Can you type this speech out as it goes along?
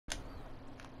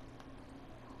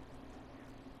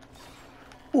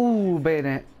Ooh,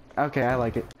 bayonet. Okay, I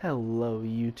like it. Hello,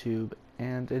 YouTube.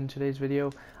 And in today's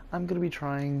video, I'm going to be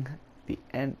trying the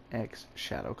NX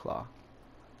ShadowClaw.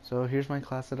 So here's my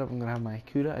class setup. I'm going to have my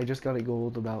Cuda. I just got it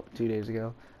gold about 2 days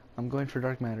ago. I'm going for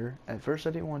Dark Matter. At first I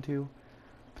didn't want to,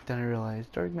 but then I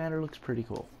realized Dark Matter looks pretty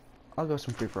cool. I'll go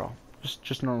some free-for-all.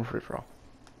 Just normal free-for-all.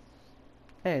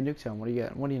 Hey, Nuketown, what do you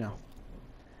got? What do you know?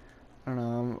 I don't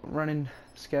know, I'm running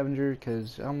Scavenger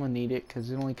because I'm going to need it because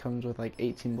it only comes with like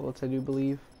 18 bullets, I do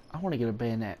believe. I want to get a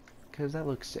bayonet because that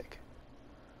looks sick.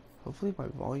 Hopefully my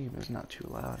volume is not too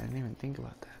loud. I didn't even think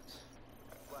about that.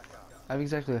 I have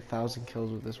exactly 1,000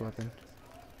 kills with this weapon.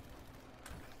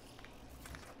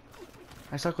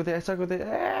 I suck with it, I suck with it.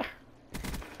 Ah!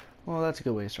 Well, that's a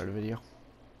good way to start a video.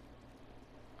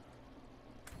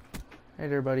 Hey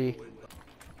there, buddy.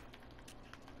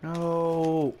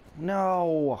 No!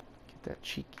 No! Get that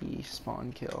cheeky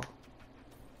spawn kill.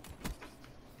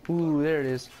 Ooh, there it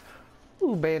is.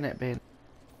 Ooh, bayonet.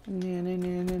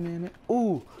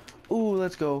 Ooh! Ooh,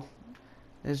 let's go.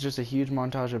 It's just a huge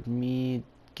montage of me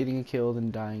getting killed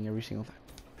and dying every single time.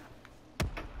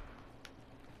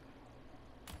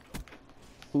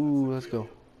 Ooh, let's go.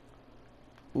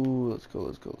 Ooh, let's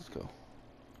go.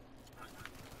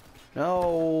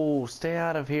 No! Stay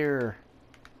out of here!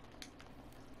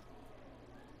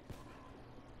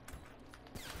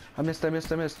 I missed.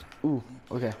 Ooh,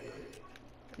 okay.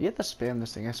 You have to spam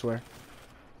this thing, I swear.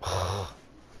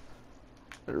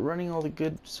 They're running all the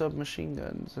good submachine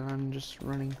guns, and I'm just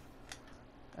running.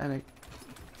 And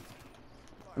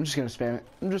I'm just gonna spam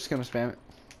it.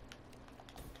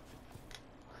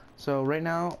 So right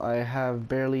now I have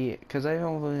barely, cause I've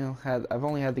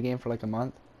only had the game for like a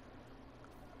month.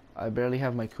 I barely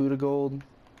have my Cuda gold,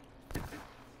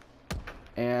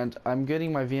 and I'm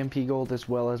getting my VMP gold as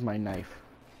well as my knife.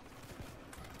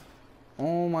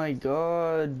 Oh my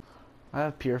god. I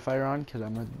have Purifier on because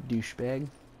I'm a douchebag.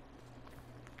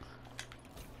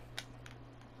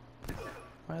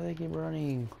 Why do they keep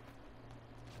running?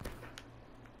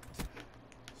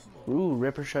 Ooh,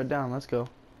 Ripper shut down. Let's go.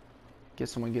 Get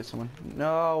someone.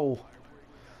 No!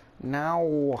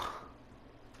 Now!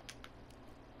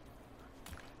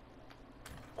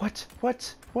 What?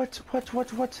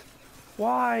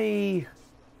 Why?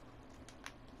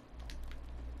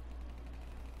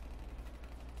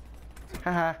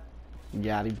 Haha.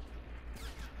 Got him.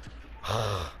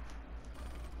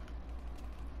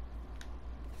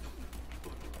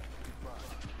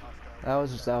 That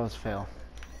was fail.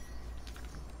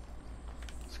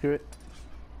 Screw it.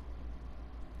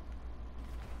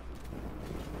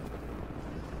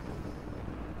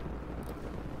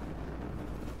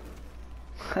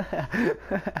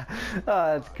 Oh,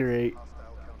 that's great.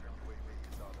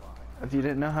 If you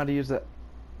didn't know how to use that,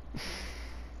 if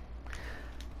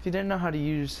you didn't know how to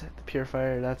use the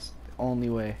Purifier, that's the only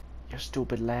way. Your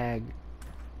stupid lag.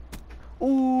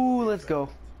 Ooh, let's go.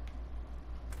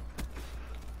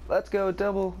 Let's go,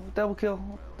 double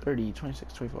kill. 30,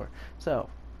 26, 24. So,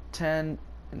 10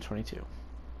 and 22.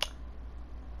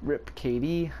 Rip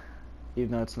KD,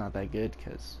 even though it's not that good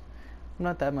because I'm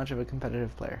not that much of a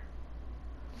competitive player.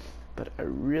 But I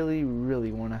really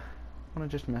wanna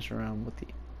just mess around with the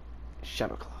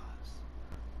ShadowClaws.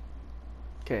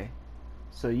 Okay,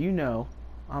 so you know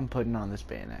I'm putting on this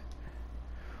bayonet.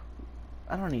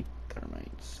 I don't need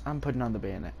thermites. I'm putting on the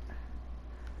bayonet.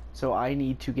 So I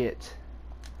need to get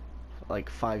like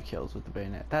 5 kills with the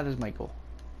bayonet. That is my goal.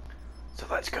 So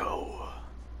let's go.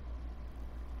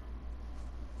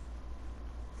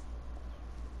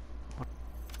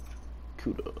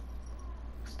 Cuda.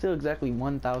 Still exactly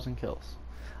 1,000 kills.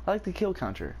 I like the kill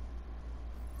counter.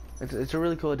 It's a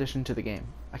really cool addition to the game.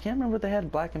 I can't remember what they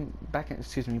had back in Black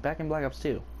Ops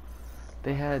 2.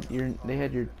 They had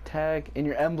your tag and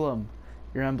your emblem.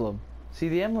 See,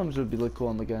 the emblems would look cool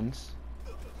on the guns.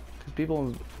 Cause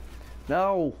people,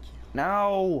 no.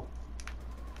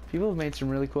 People have made some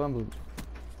really cool emblems.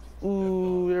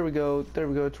 Ooh, there we go.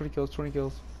 20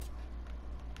 kills.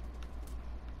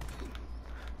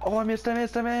 Oh, I missed. Of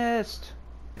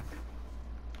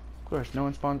course, no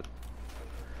one spawned.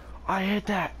 I hate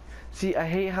that. See, I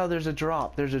hate how there's a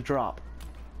drop.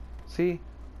 See?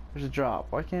 There's a drop.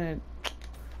 Why can't it?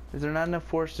 Is there not enough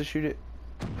force to shoot it?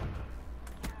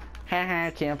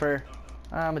 Haha, camper.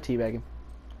 I'm a teabagging.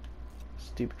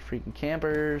 Stupid freaking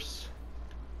campers.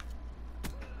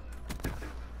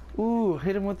 Ooh,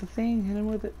 hit him with the thing. Hit him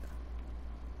with it.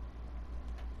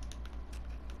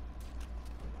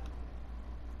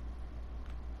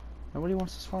 Nobody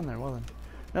wants to spawn there. Well then.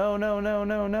 No.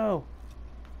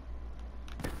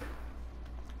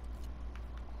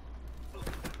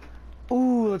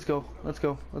 Ooh, let's go.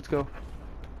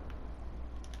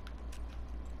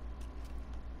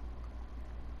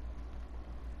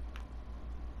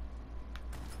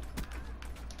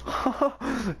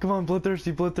 Come on,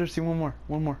 bloodthirsty, bloodthirsty. One more,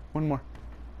 one more, one more.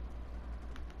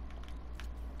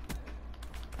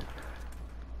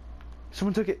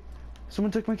 Someone took it.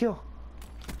 Someone took my kill.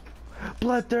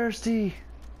 Bloodthirsty.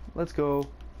 Let's go.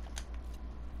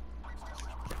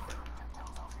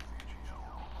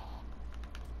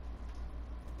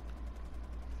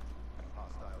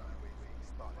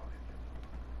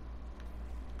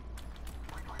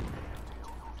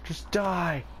 Just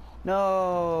die.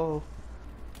 No.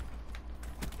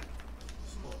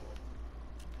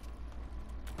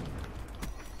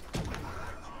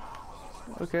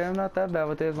 Okay, I'm not that bad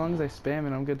with it. As long as I spam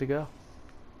it, I'm good to go.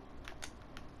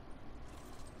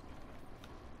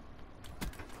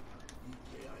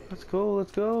 Let's go,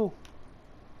 let's go.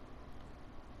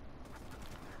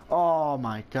 Oh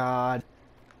my god.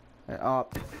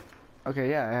 Okay,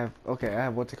 yeah, I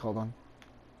have what's it called on.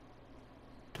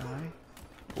 Die.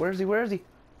 Where is he? Where is he?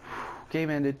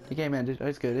 Game ended. The game ended. Oh,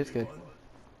 it's good, it's good.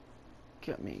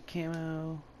 Got me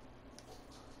camo.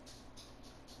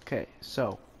 Okay,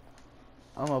 so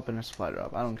I'm opening a supply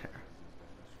drop. I don't care.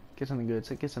 Get something good.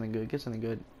 Get something good. Get something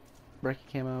good. Breckie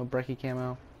camo. Breckie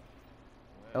camo.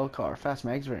 L-Car. Fast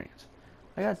mags variants.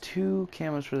 I got 2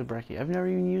 camos for the Breckie. I've never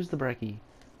even used the Breckie.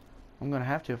 I'm gonna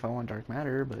have to if I want dark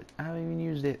matter, but I haven't even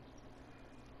used it.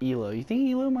 Elo. You think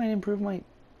Elo might improve my...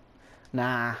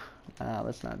 Nah. Nah,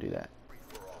 let's not do that.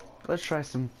 Let's try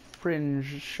some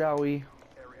fringe, shall we?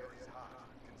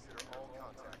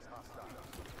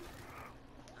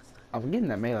 I'm getting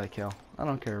that melee kill. I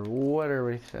don't care what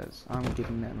everybody says. I'm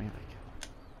getting that melee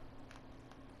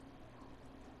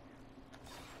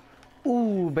kill.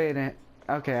 Ooh, bayonet.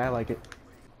 Okay, I like it.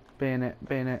 Bayonet,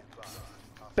 bayonet.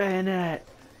 Bayonet!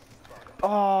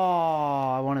 Oh,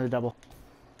 I wanted a double.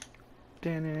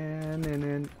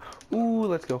 Ooh,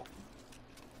 let's go.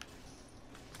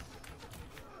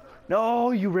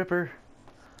 No, you ripper.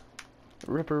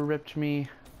 Ripper ripped me.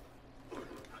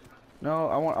 No,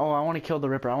 I want to kill the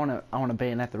Ripper. I want to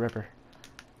bayonet the Ripper.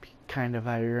 Be kind of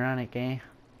ironic, eh?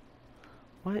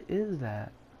 What is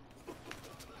that?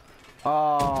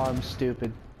 Oh, I'm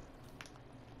stupid.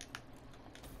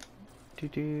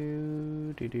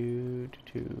 Do.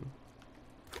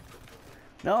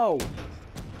 No.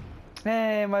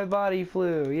 Hey, my body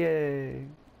flew. Yay.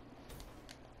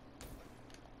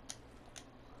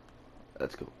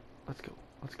 Let's go. Let's go.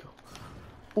 Let's go.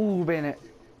 Ooh, bayonet.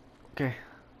 Okay.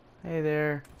 Hey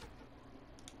there.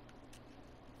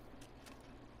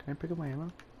 Can I pick up my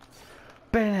ammo?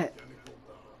 Bayonet!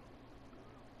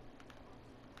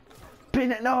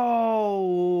 Bayonet!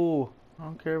 No! I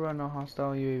don't care about no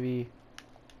hostile UAV.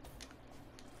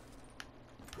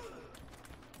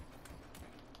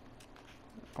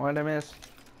 Why'd I miss?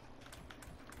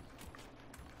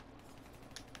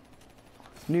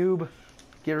 Noob.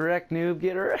 Get wrecked, noob.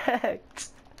 Get wrecked!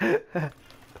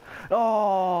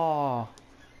 Oh!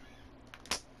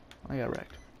 I got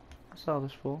wrecked. I saw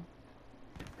this fool.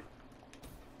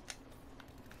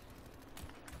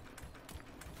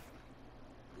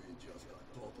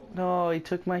 No, he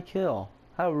took my kill.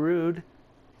 How rude.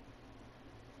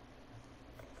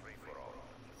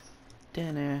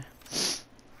 Dinner.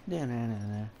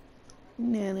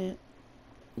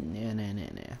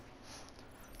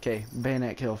 Okay,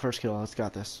 bayonet kill, first kill. Let's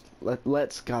got this.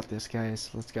 Let's got this, guys.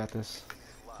 Let's got this.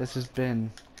 This has been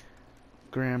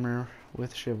grammar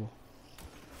with Shivel.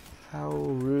 How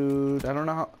rude. I don't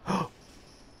know how.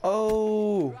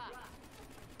 Oh!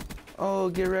 Oh,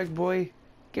 get wrecked, boy.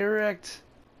 Get wrecked.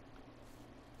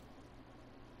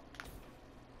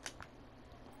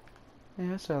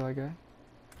 Yeah, I saw that guy.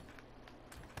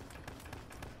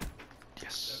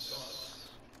 Yes.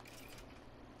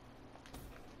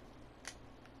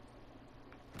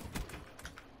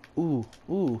 Ooh,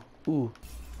 ooh, ooh.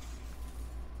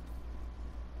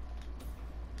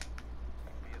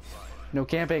 No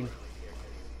camping.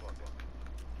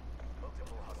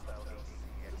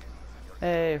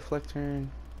 Hey, flick turn.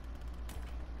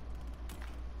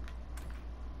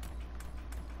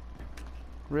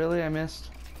 Really? I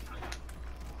missed?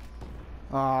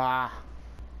 Ah.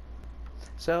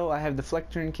 So, I have the flick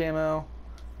turn camo.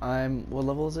 What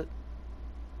level is it?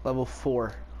 Level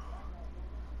 4.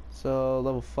 So,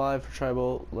 level 5 for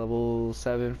tribal, level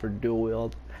 7 for dual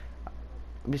wield.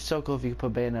 It'd be so cool if you could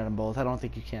put bayonet on both. I don't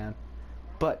think you can.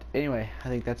 But, anyway, I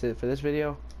think that's it for this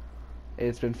video.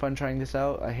 It's been fun trying this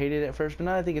out. I hated it at first, but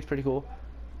now I think it's pretty cool.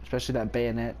 Especially that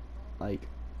bayonet. Like,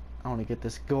 I want to get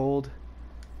this gold.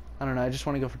 I don't know, I just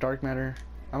want to go for dark matter.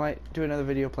 I might do another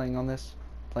video playing on this.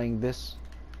 Playing this.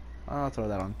 I'll throw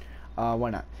that on. Why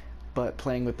not? But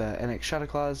playing with the NX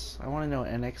ShadowClaws. I want to know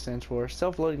what NX stands for.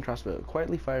 Self-loading crossbow.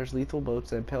 Quietly fires lethal bolts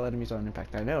that impale enemies on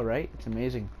impact. I know, right? It's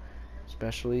amazing.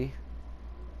 especially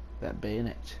that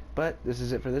bayonet. But this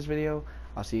is it for this video.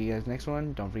 I'll see you guys next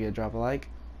one. Don't forget to drop a like.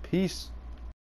 Peace.